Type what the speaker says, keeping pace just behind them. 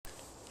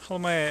Hello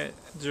my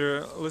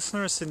dear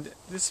listeners, in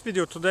this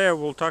video today I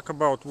will talk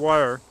about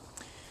water.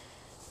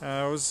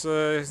 I was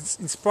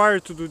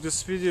inspired to do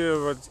this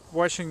video by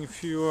watching a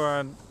few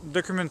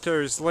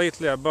documentaries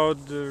lately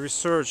about the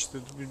research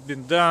that has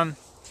been done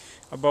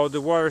about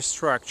the water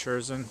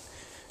structures and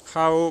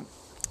how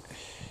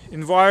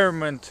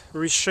environment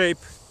reshape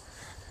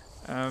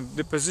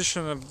the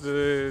position of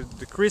the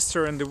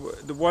crystal and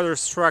the water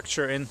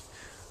structure, and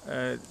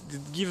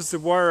it gives the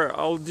water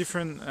all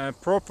different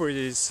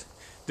properties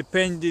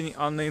depending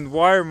on the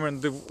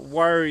environment the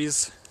water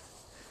is.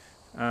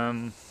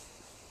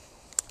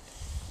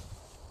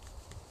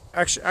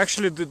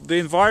 Actually, the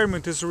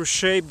environment is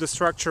reshape the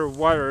structure of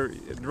water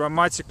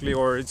dramatically,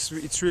 or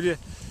it's really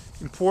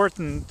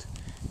important.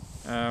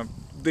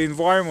 The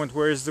environment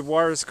where is the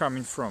water is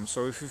coming from.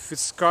 So if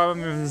it's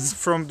coming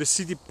from the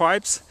city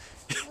pipes,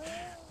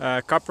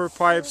 copper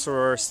pipes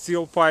or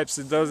steel pipes,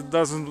 it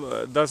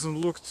doesn't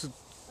look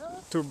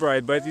too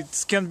bright, but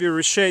it can be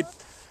reshaped,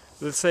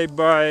 let's say,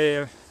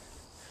 by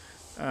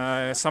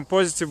some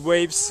positive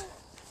waves,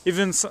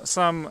 even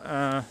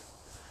something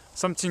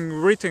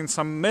written,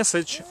 some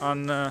message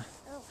on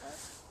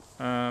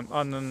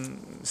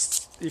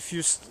if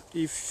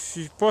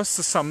you post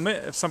some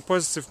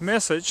positive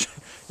message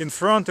in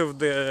front of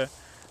the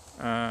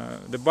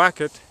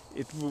bucket,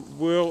 it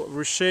will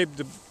reshape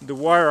the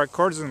water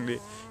accordingly.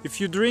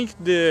 If you drink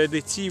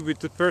the tea with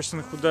the person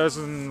who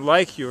doesn't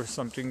like you or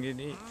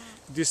something,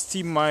 this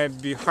tea might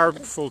be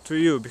harmful to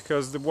you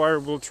because the water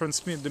will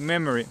transmit the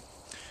memory.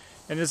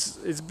 And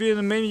it's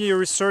been many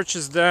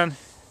researches done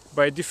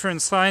by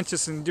different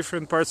scientists in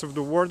different parts of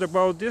the world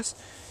about this,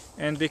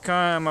 and they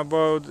come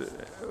about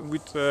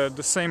with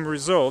the same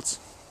results.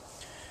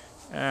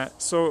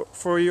 So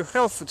for your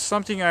health, it's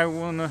something I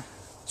want to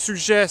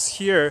suggest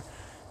here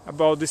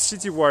about the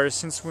city water,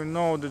 since we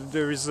know that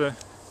there is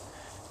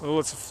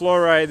lots of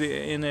fluoride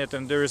in it,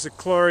 and there is a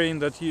chlorine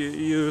that you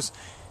use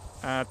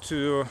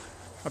to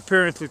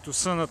apparently to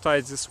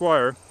sanitize this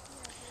water.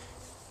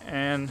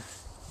 And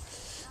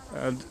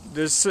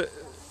there's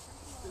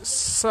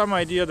some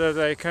idea that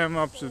I came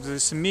up to.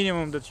 This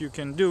minimum that you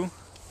can do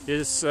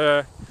is,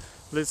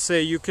 let's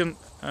say, you can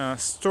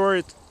store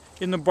it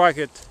in a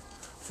bucket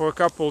for a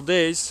couple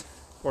days,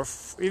 or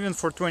even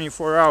for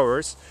 24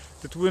 hours.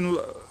 That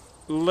will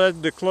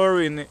let the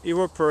chlorine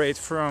evaporate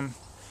from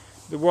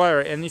the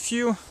water. And if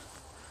you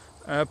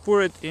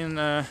put it in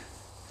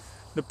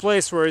the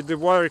place where the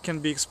water can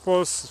be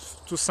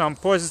exposed to some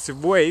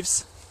positive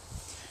waves,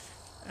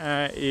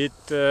 it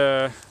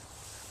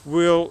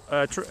will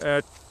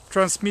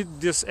transmit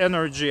this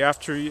energy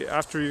after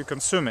you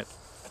consume it.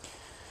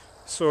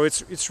 So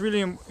it's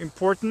really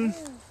important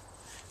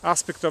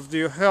aspect of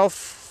your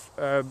health,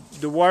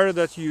 the water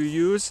that you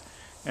use.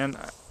 And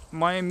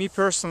me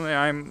personally,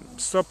 I'm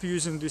stopped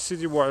using the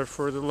city water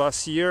for the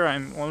last year.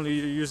 I'm only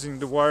using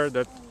the water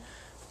that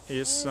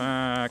is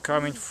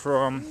coming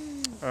from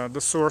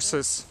the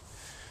sources,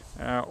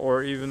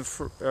 or even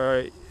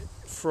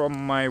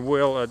from my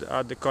well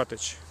at the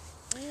cottage.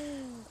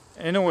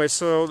 Anyway,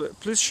 so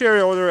please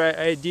share other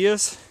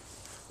ideas,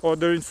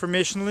 other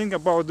information link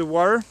about the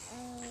water,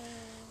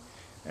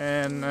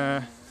 and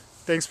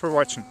thanks for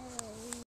watching.